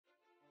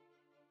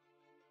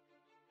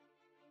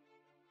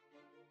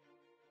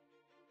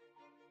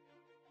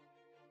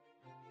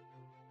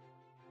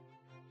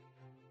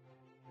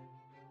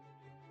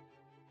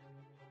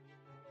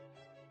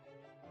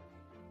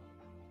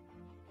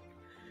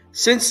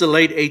Since the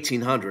late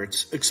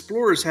 1800s,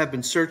 explorers have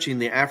been searching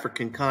the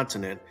African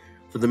continent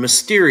for the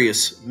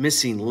mysterious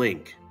missing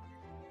link.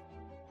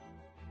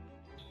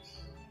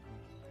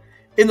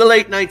 In the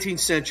late 19th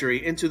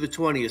century into the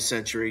 20th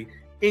century,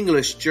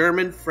 English,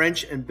 German,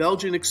 French, and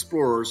Belgian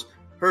explorers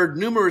heard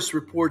numerous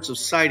reports of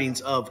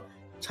sightings of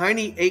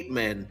tiny ape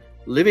men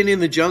living in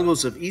the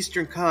jungles of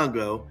eastern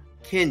Congo,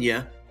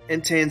 Kenya,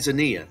 and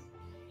Tanzania.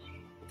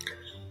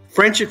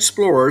 French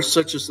explorers,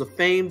 such as the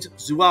famed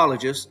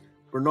zoologist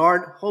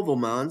Bernard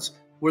Hominins,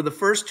 were the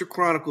first to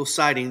chronicle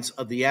sightings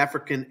of the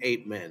African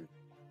ape men.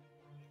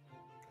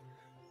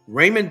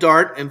 Raymond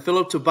Dart and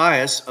Philip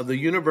Tobias of the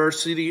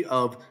University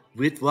of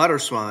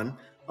Witwatersrand,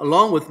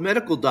 along with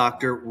medical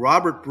doctor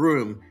Robert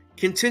Broom,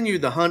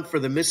 continued the hunt for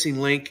the missing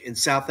link in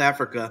South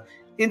Africa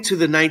into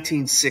the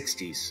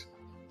 1960s.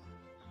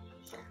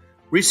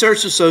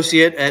 Research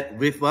associate at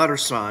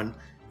Witwatersrand,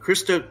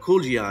 Krista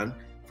Kuljian,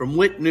 from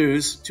Wit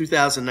News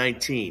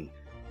 2019.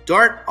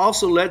 Dart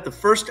also led the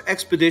first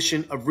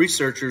expedition of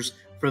researchers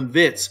from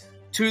Wits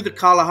to the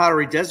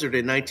Kalahari Desert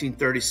in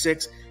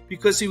 1936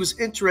 because he was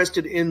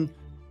interested in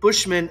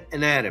Bushman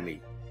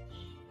anatomy.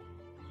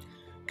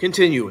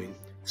 Continuing,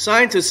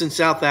 scientists in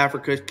South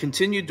Africa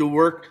continued to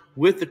work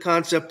with the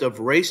concept of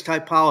race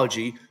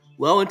typology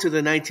well into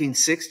the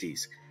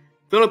 1960s.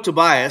 Philip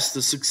Tobias,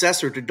 the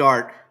successor to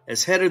Dart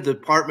as head of the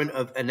Department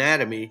of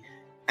Anatomy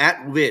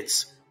at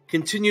Wits,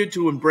 continued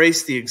to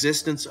embrace the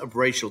existence of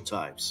racial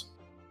types.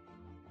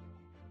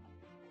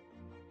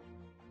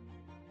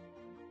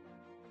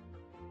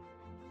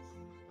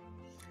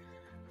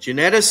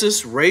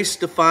 Geneticists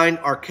race-define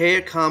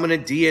archaic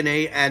hominin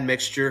DNA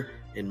admixture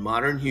in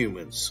modern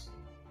humans.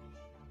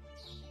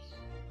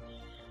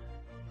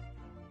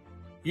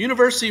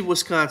 University of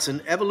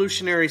Wisconsin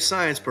evolutionary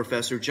science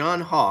professor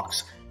John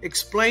Hawkes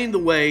explained the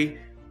way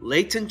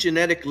latent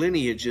genetic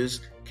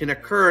lineages can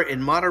occur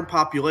in modern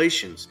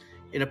populations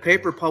in a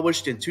paper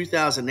published in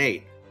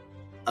 2008,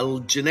 A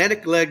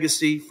Genetic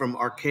Legacy from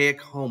Archaic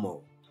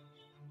Homo.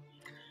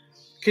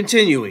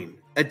 Continuing,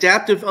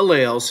 adaptive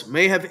alleles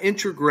may have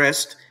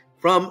introgressed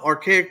from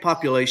archaic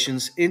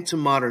populations into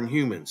modern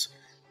humans.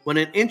 When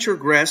an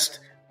introgressed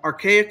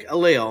archaic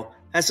allele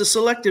has a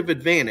selective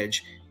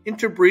advantage,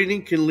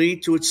 interbreeding can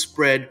lead to its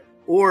spread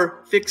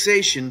or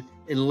fixation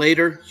in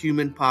later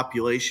human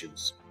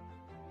populations.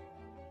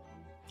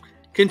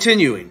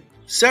 Continuing,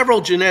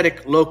 several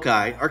genetic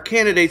loci are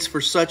candidates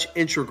for such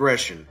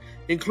introgression,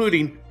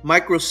 including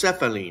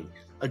microcephaline,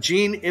 a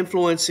gene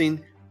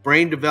influencing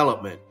brain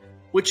development,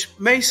 which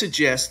may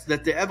suggest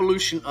that the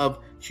evolution of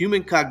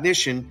human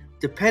cognition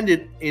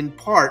depended in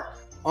part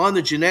on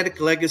the genetic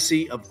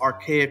legacy of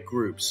archaic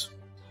groups.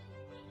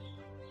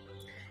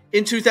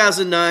 In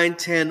 2009,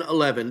 10,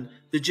 11,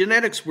 the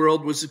genetics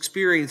world was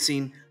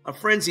experiencing a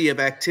frenzy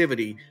of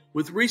activity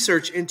with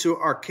research into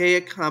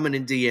archaic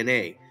hominin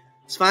DNA.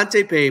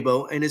 Svante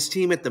Pääbo and his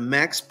team at the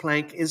Max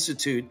Planck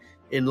Institute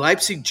in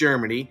Leipzig,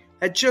 Germany,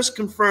 had just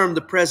confirmed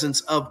the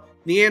presence of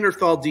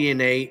Neanderthal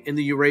DNA in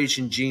the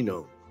Eurasian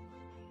genome.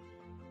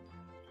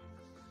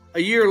 A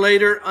year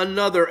later,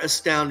 another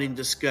astounding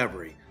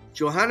discovery.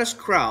 Johannes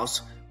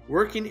Krauss,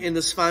 working in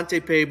the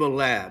Svante Pääbo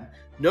lab,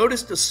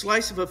 noticed a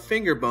slice of a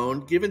finger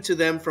bone given to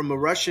them from a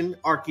Russian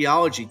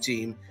archaeology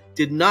team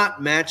did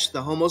not match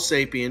the Homo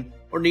sapien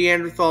or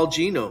Neanderthal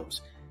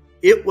genomes.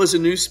 It was a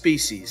new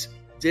species,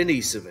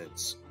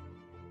 Denisovans.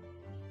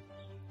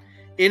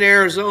 In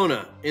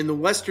Arizona, in the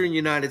western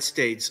United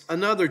States,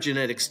 another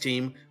genetics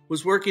team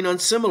was working on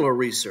similar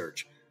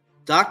research.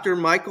 Dr.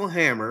 Michael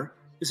Hammer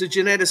is a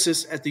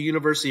geneticist at the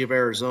University of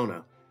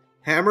Arizona.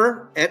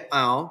 Hammer et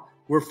al.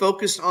 Were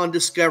focused on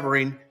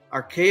discovering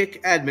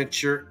archaic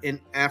admixture in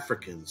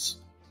Africans.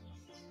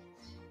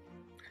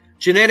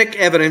 Genetic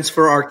evidence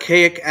for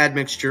archaic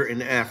admixture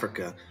in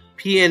Africa,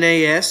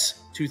 PNAS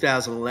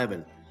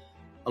 2011.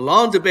 A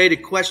long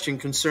debated question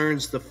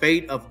concerns the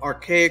fate of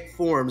archaic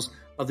forms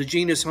of the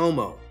genus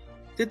Homo.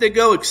 Did they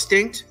go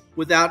extinct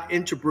without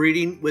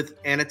interbreeding with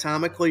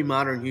anatomically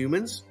modern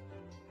humans?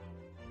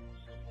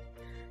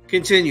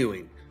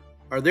 Continuing,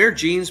 are there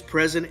genes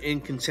present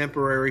in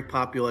contemporary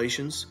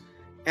populations?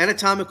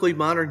 Anatomically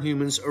modern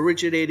humans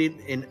originated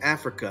in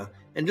Africa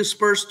and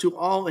dispersed to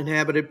all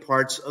inhabited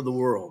parts of the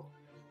world.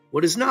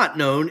 What is not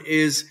known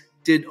is,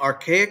 did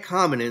archaic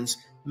hominins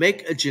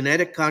make a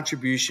genetic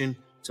contribution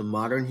to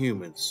modern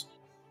humans?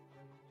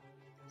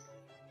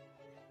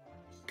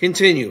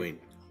 Continuing,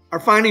 our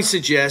findings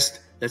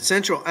suggest that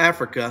Central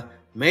Africa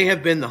may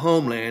have been the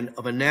homeland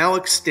of a now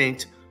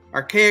extinct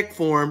archaic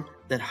form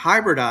that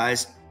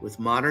hybridized with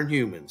modern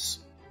humans.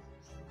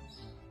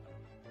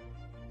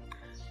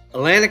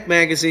 Atlantic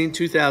Magazine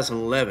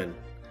 2011.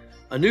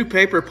 A new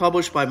paper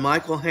published by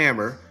Michael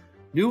Hammer,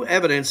 new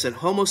evidence that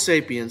Homo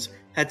sapiens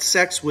had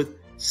sex with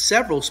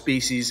several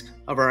species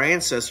of our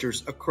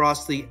ancestors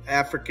across the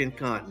African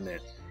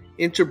continent,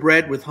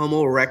 interbred with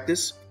Homo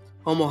erectus,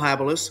 Homo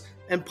habilis,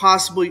 and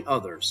possibly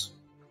others.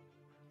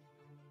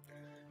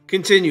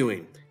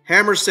 Continuing,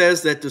 Hammer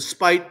says that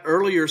despite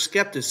earlier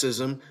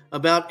skepticism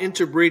about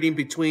interbreeding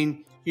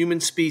between human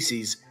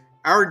species,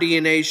 Our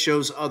DNA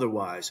shows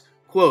otherwise.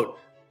 Quote,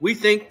 we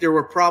think there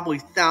were probably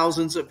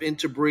thousands of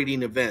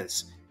interbreeding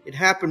events. It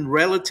happened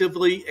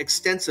relatively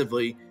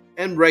extensively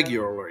and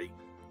regularly.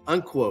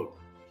 Unquote.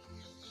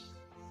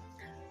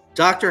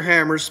 Dr.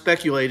 Hammer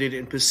speculated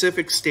in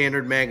Pacific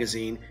Standard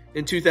magazine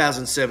in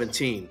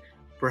 2017,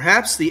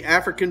 perhaps the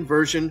African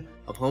version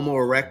of Homo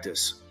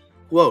erectus.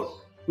 Quote,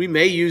 we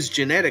may use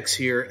genetics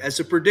here as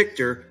a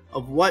predictor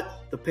of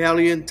what the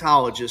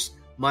paleontologist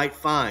might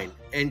find,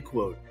 end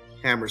quote,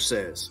 Hammer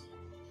says.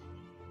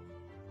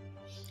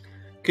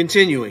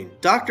 Continuing,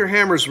 Dr.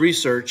 Hammer's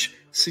research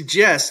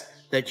suggests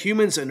that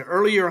humans and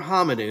earlier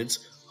hominids,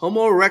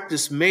 Homo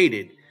erectus,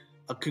 mated,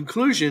 a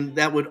conclusion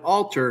that would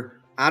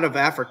alter out of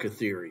Africa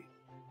theory.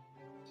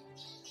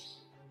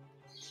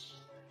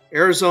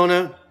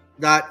 Arizona.edu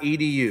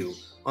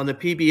on the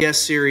PBS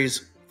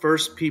series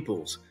First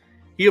Peoples.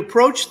 He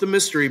approached the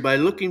mystery by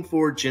looking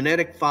for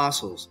genetic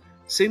fossils,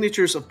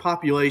 signatures of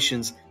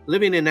populations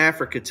living in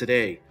Africa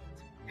today.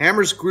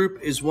 Hammer's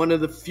group is one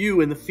of the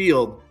few in the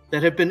field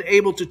that have been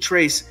able to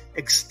trace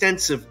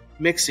extensive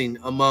mixing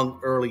among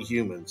early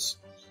humans.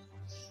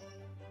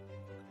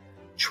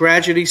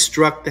 Tragedy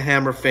struck the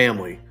Hammer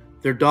family.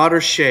 Their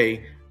daughter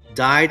Shay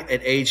died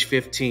at age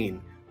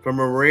 15 from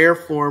a rare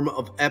form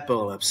of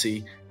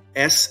epilepsy,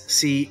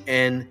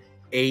 SCN8A.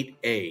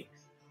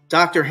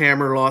 Dr.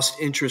 Hammer lost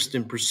interest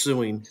in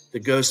pursuing the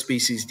ghost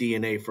species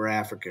DNA for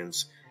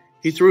Africans.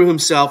 He threw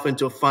himself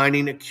into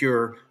finding a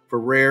cure for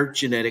rare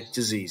genetic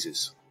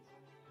diseases.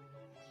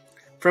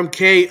 From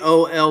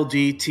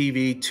KOLD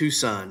TV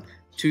Tucson,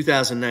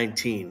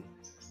 2019.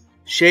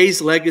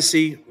 Shay's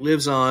legacy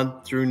lives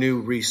on through new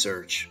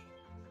research.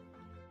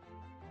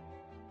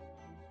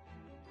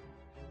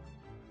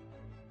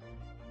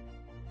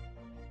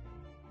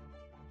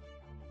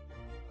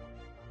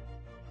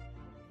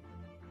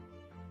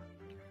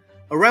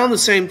 Around the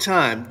same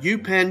time,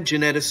 UPenn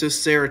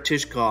geneticist Sarah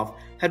Tishkoff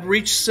had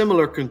reached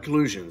similar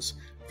conclusions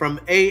from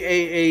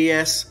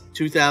AAAS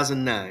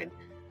 2009,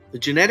 The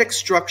Genetic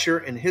Structure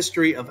and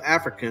History of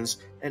Africans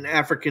and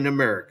African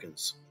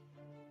Americans.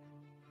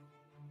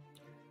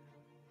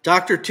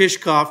 Dr.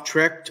 Tishkoff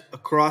trekked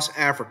across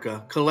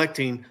Africa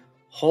collecting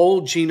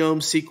whole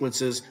genome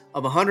sequences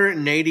of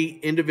 180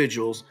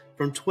 individuals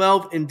from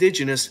 12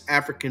 indigenous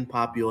African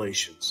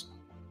populations.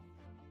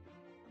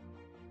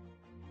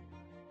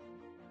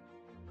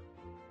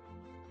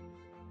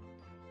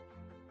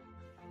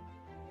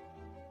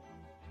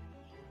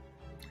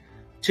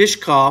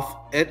 Tishkoff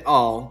et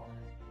al.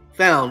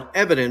 Found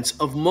evidence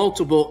of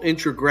multiple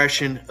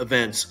introgression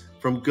events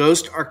from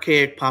ghost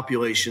archaic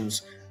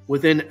populations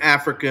within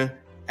Africa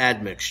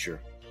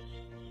admixture.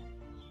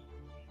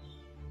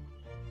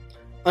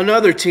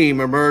 Another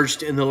team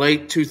emerged in the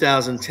late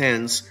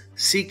 2010s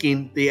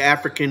seeking the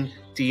African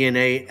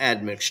DNA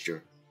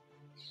admixture.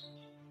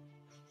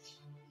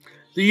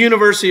 The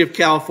University of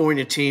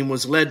California team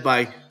was led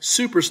by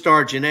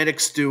superstar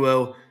genetics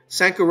duo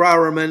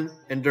Sankararaman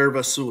and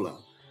Dervasula.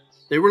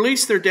 They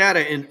released their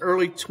data in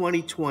early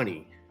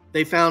 2020.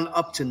 They found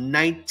up to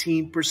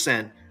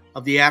 19%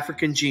 of the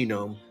African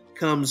genome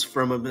comes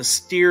from a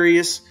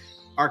mysterious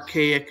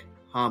archaic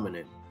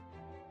hominin.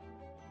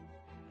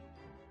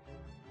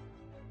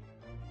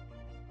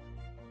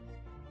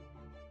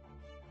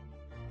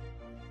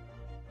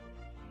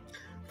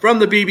 From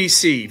the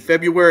BBC,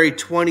 February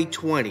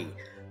 2020,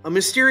 a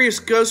mysterious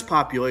ghost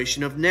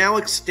population of now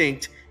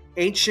extinct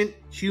ancient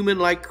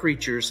human-like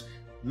creatures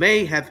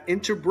may have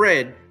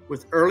interbred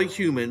with early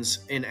humans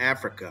in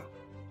Africa.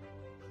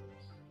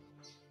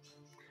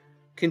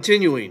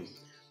 Continuing,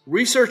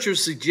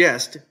 researchers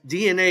suggest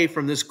DNA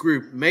from this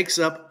group makes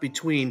up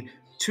between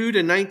 2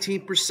 to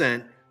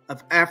 19%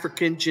 of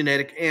African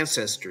genetic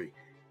ancestry,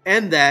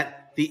 and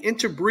that the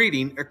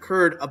interbreeding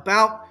occurred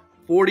about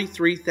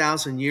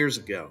 43,000 years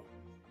ago.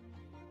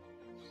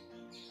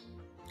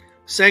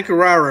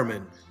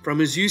 Sankararaman, from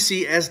his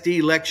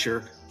UCSD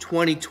lecture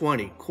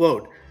 2020,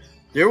 quote,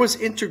 there was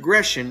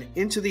introgression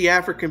into the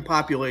African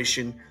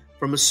population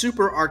from a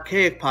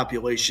superarchaic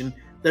population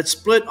that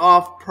split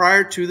off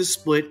prior to the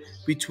split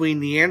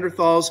between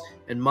Neanderthals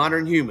and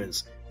modern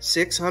humans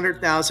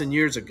 600,000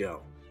 years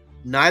ago.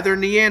 Neither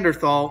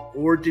Neanderthal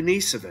or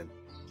Denisovan.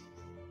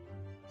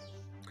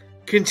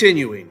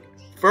 Continuing,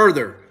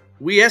 further,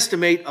 we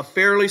estimate a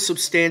fairly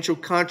substantial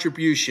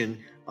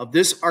contribution of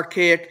this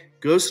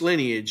archaic ghost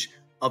lineage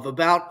of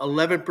about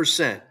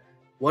 11%.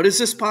 What is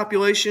this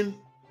population?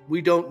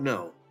 We don't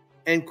know.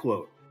 End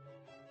quote.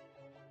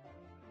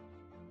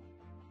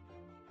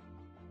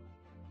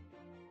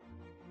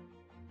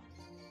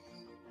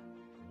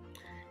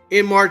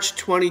 In March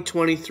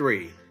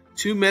 2023,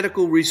 two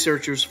medical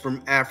researchers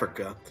from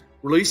Africa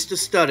released a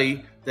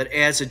study that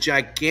adds a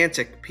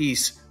gigantic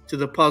piece to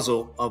the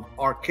puzzle of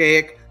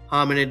archaic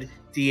hominid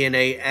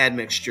DNA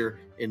admixture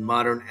in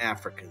modern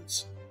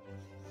Africans.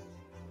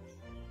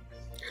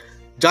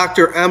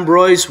 Dr.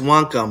 Ambroise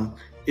Wankam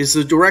is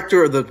the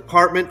director of the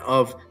Department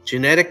of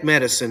Genetic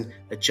Medicine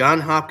at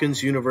Johns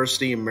Hopkins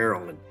University in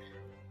Maryland.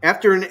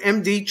 After an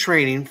MD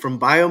training from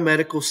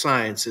biomedical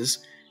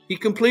sciences, He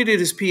completed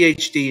his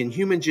PhD in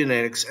human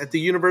genetics at the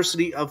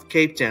University of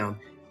Cape Town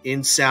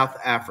in South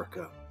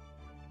Africa.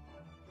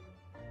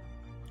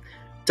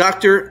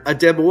 Dr.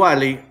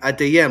 Adebowale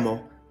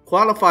Adeyemo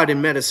qualified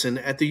in medicine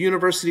at the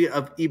University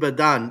of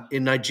Ibadan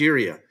in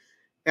Nigeria.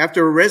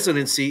 After a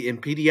residency in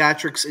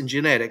pediatrics and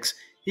genetics,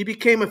 he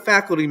became a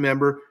faculty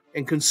member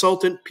and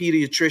consultant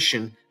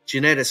pediatrician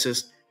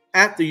geneticist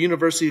at the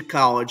University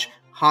College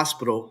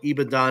Hospital,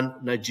 Ibadan,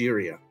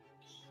 Nigeria.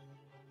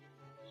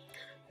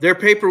 Their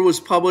paper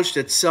was published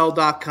at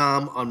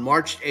Cell.com on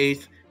March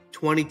 8,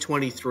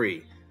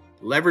 2023,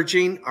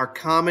 leveraging our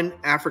common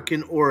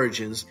African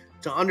origins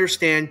to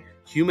understand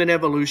human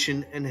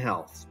evolution and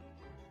health.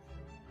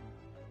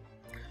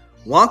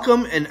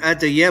 Wonkum and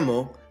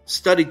Adeyemo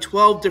studied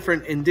 12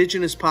 different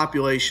indigenous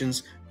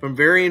populations from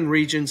varying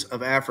regions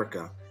of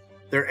Africa.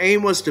 Their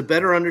aim was to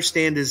better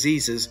understand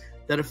diseases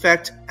that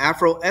affect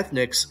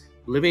Afro-ethnics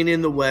living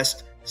in the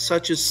West,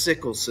 such as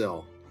sickle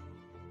cell.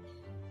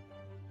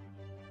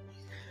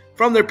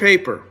 From their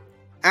paper,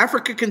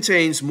 Africa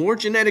contains more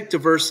genetic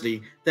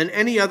diversity than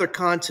any other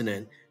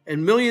continent,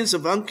 and millions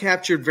of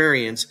uncaptured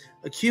variants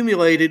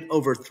accumulated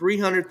over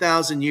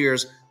 300,000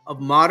 years of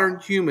modern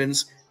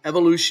humans'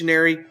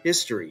 evolutionary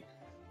history.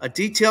 A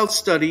detailed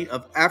study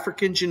of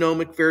African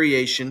genomic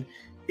variation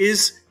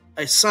is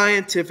a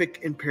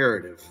scientific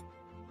imperative.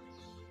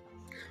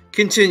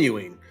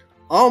 Continuing,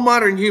 all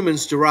modern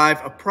humans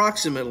derive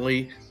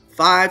approximately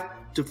 5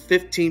 to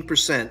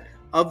 15%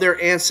 of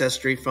their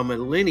ancestry from a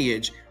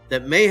lineage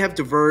that may have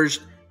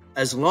diverged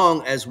as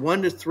long as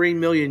 1 to 3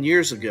 million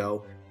years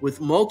ago, with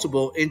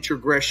multiple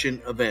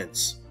introgression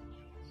events.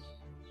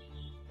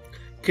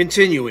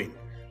 Continuing,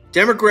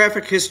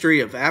 demographic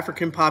history of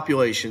African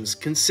populations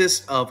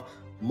consists of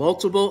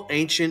multiple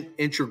ancient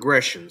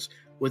introgressions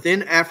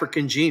within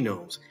African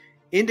genomes,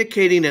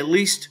 indicating at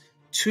least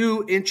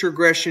 2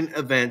 introgression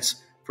events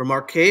from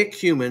archaic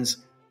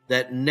humans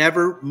that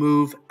never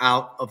move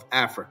out of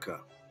Africa.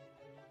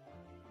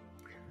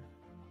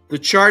 The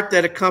chart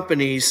that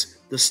accompanies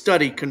the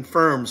study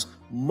confirms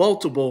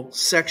multiple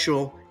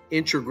sexual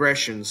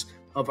introgressions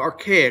of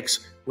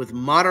archaics with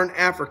modern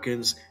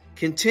Africans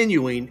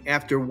continuing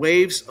after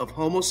waves of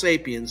Homo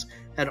sapiens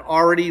had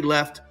already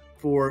left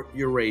for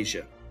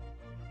Eurasia.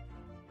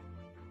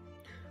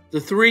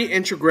 The 3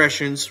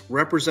 introgressions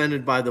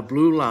represented by the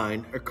blue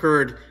line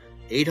occurred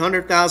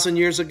 800,000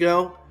 years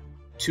ago,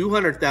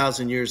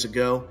 200,000 years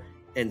ago,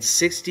 and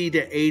 60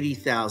 to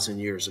 80,000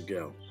 years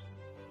ago.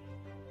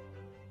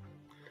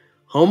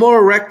 Homo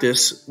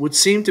erectus would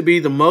seem to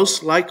be the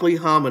most likely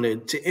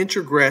hominid to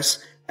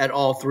introgress at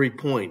all 3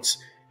 points.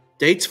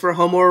 Dates for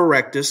Homo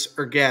erectus,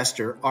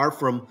 ergaster, are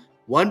from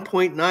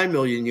 1.9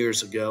 million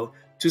years ago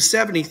to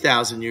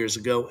 70,000 years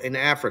ago in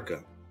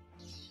Africa.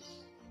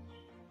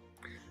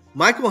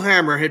 Michael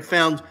Hammer had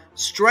found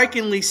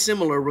strikingly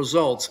similar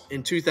results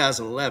in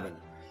 2011.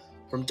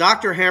 From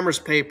Dr. Hammer's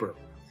paper,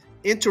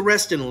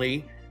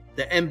 interestingly,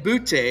 the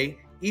Mbute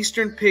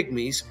Eastern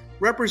Pygmies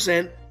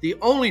represent the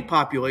only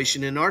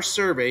population in our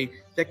survey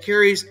that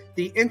carries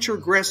the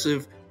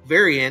introgressive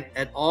variant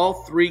at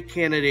all 3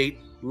 candidate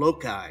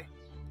loci.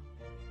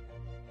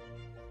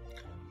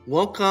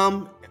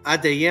 Wonkum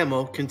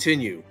Adeyemo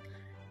continue.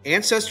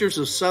 Ancestors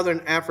of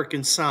Southern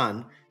African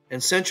San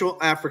and Central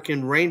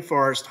African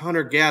rainforest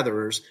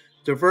hunter-gatherers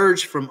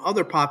diverged from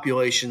other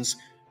populations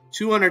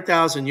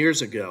 200,000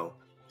 years ago.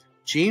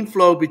 Gene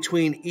flow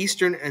between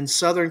Eastern and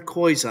Southern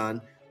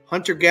KhoiSan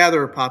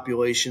hunter-gatherer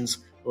populations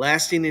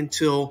lasting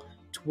until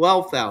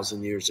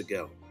 12,000 years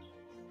ago.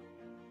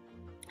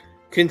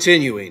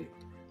 Continuing,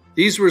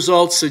 these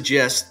results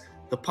suggest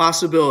the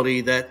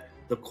possibility that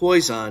the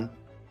KhoiSan,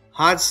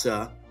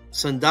 Hadza,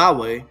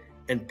 Sandawe,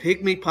 and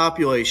Pygmy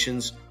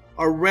populations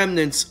are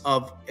remnants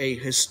of a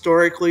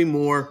historically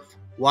more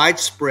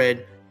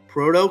widespread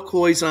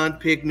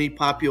Proto-KhoiSan Pygmy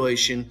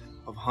population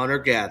of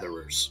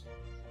hunter-gatherers.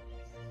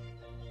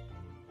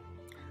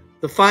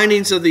 The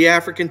findings of the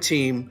African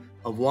team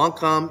of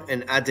Wonkum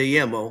and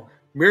Adeyemo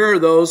mirror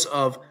those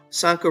of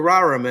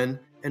Sankararaman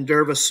and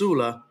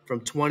Dervasula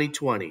from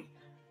 2020.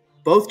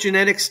 Both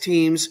genetics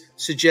teams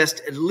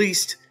suggest at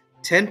least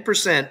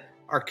 10%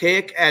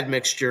 archaic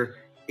admixture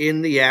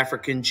in the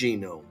African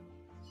genome.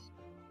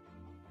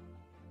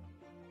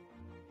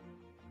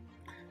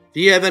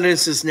 The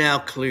evidence is now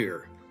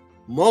clear.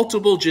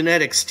 Multiple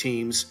genetics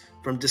teams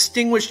from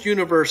distinguished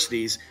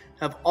universities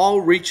have all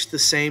reached the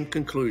same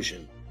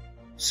conclusion.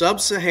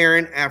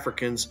 Sub-Saharan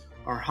Africans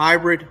are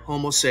hybrid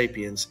Homo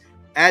sapiens,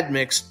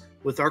 admixed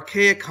with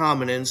archaic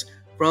hominins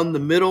from the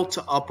middle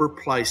to upper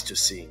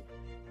Pleistocene.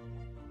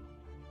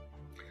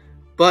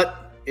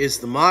 But is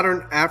the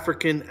modern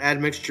African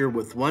admixture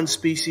with one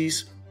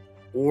species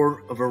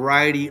or a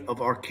variety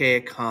of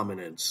archaic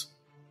hominins?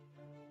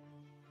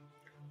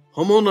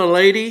 Homo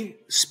naledi,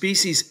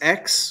 species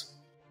X,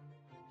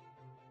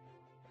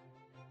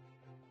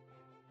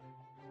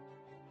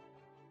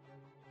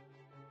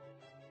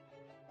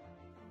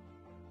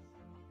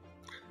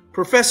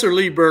 Professor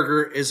Lee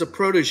Berger is a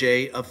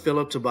protege of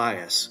Philip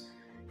Tobias.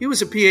 He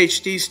was a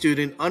PhD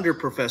student under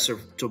Professor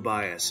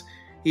Tobias.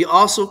 He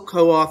also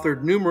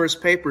co-authored numerous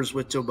papers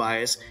with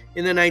Tobias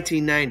in the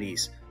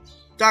 1990s.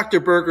 Dr.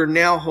 Berger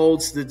now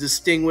holds the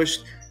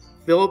distinguished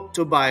Philip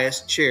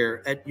Tobias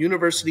Chair at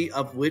University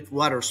of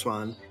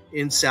Witwatersrand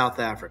in South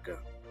Africa.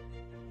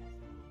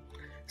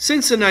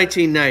 Since the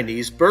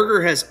 1990s,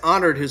 Berger has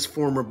honored his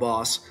former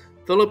boss,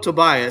 Philip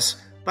Tobias,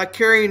 by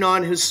carrying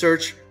on his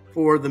search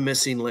for the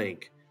missing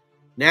link.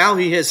 Now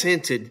he has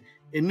hinted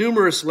in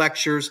numerous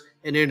lectures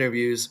and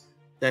interviews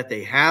that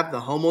they have the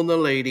Homo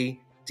naledi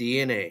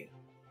DNA.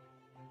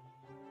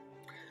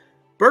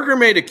 Berger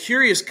made a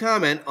curious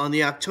comment on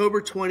the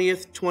October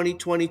 20th,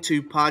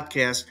 2022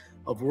 podcast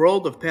of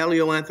World of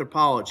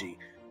Paleoanthropology,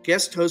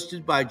 guest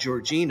hosted by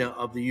Georgina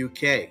of the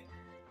UK.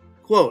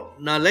 Quote,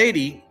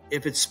 naledi,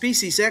 if it's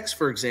species X,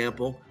 for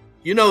example,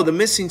 you know, the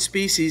missing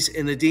species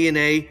in the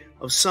DNA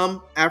of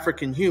some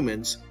African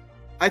humans,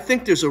 I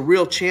think there's a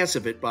real chance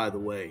of it, by the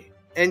way.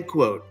 End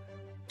quote.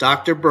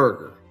 Dr.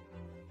 Berger.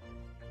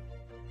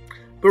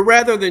 But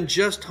rather than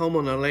just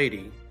Homo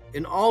naledi,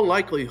 in all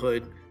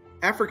likelihood,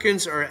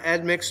 Africans are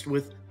admixed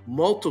with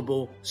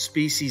multiple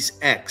species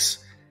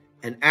X,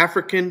 an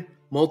African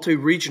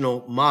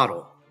multi-regional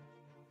model.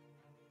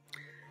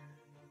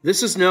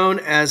 This is known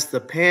as the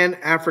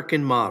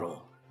Pan-African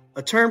model,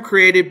 a term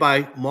created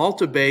by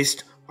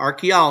Malta-based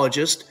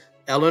archaeologist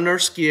Eleanor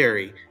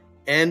Scieri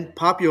and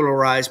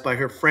popularized by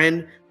her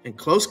friend and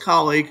close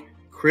colleague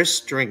Chris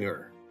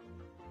Stringer.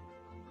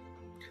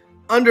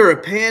 Under a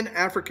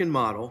Pan-African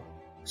model,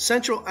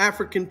 Central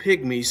African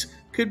pygmies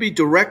could be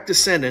direct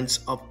descendants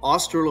of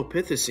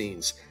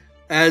Australopithecines,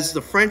 as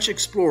the French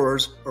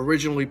explorers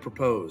originally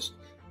proposed.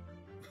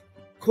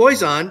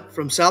 KhoiSan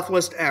from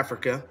Southwest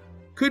Africa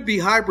could be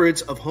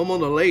hybrids of Homo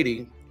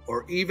naledi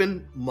or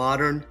even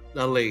modern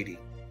naledi.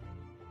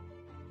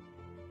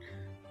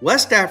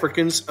 West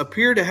Africans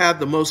appear to have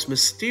the most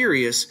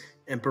mysterious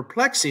and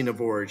perplexing of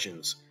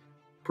origins.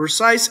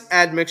 Precise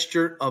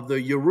admixture of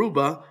the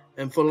Yoruba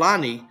and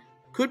Fulani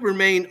could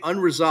remain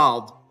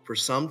unresolved for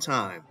some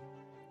time.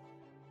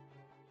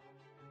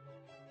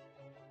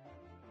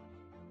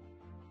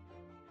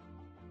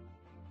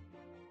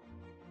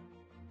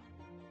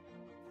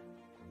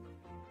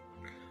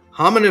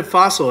 Hominid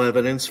fossil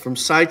evidence from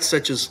sites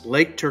such as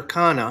Lake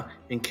Turkana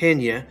in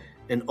Kenya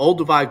and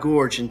Olduvai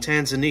Gorge in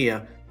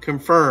Tanzania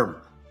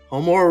confirm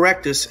Homo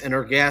erectus and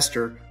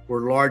ergaster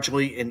were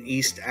largely in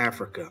East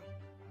Africa.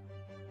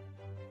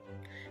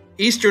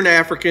 Eastern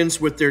Africans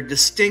with their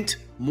distinct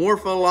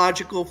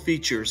morphological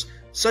features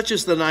such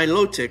as the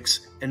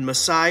Nilotics and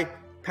Maasai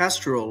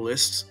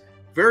pastoralists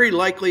very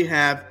likely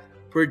have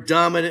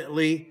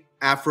predominantly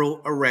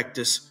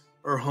Afro-erectus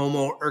or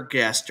Homo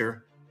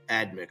ergaster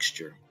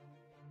admixture.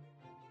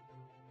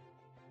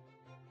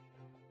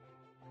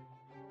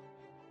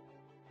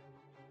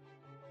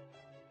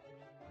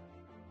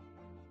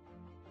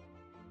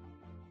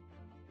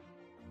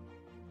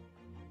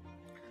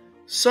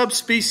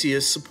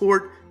 Subspecies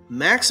support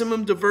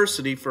maximum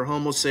diversity for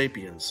Homo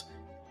sapiens.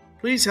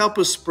 Please help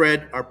us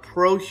spread our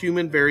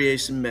pro-human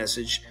variation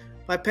message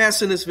by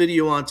passing this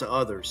video on to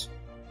others.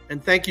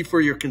 And thank you for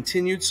your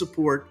continued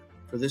support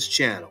for this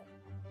channel.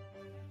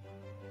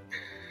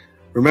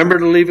 Remember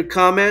to leave a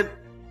comment,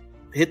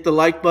 hit the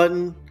like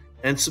button,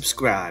 and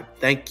subscribe.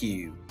 Thank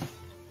you.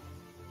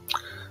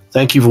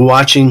 Thank you for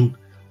watching.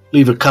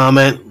 Leave a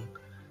comment,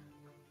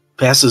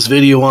 pass this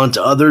video on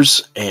to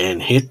others,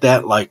 and hit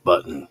that like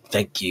button.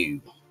 Thank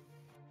you.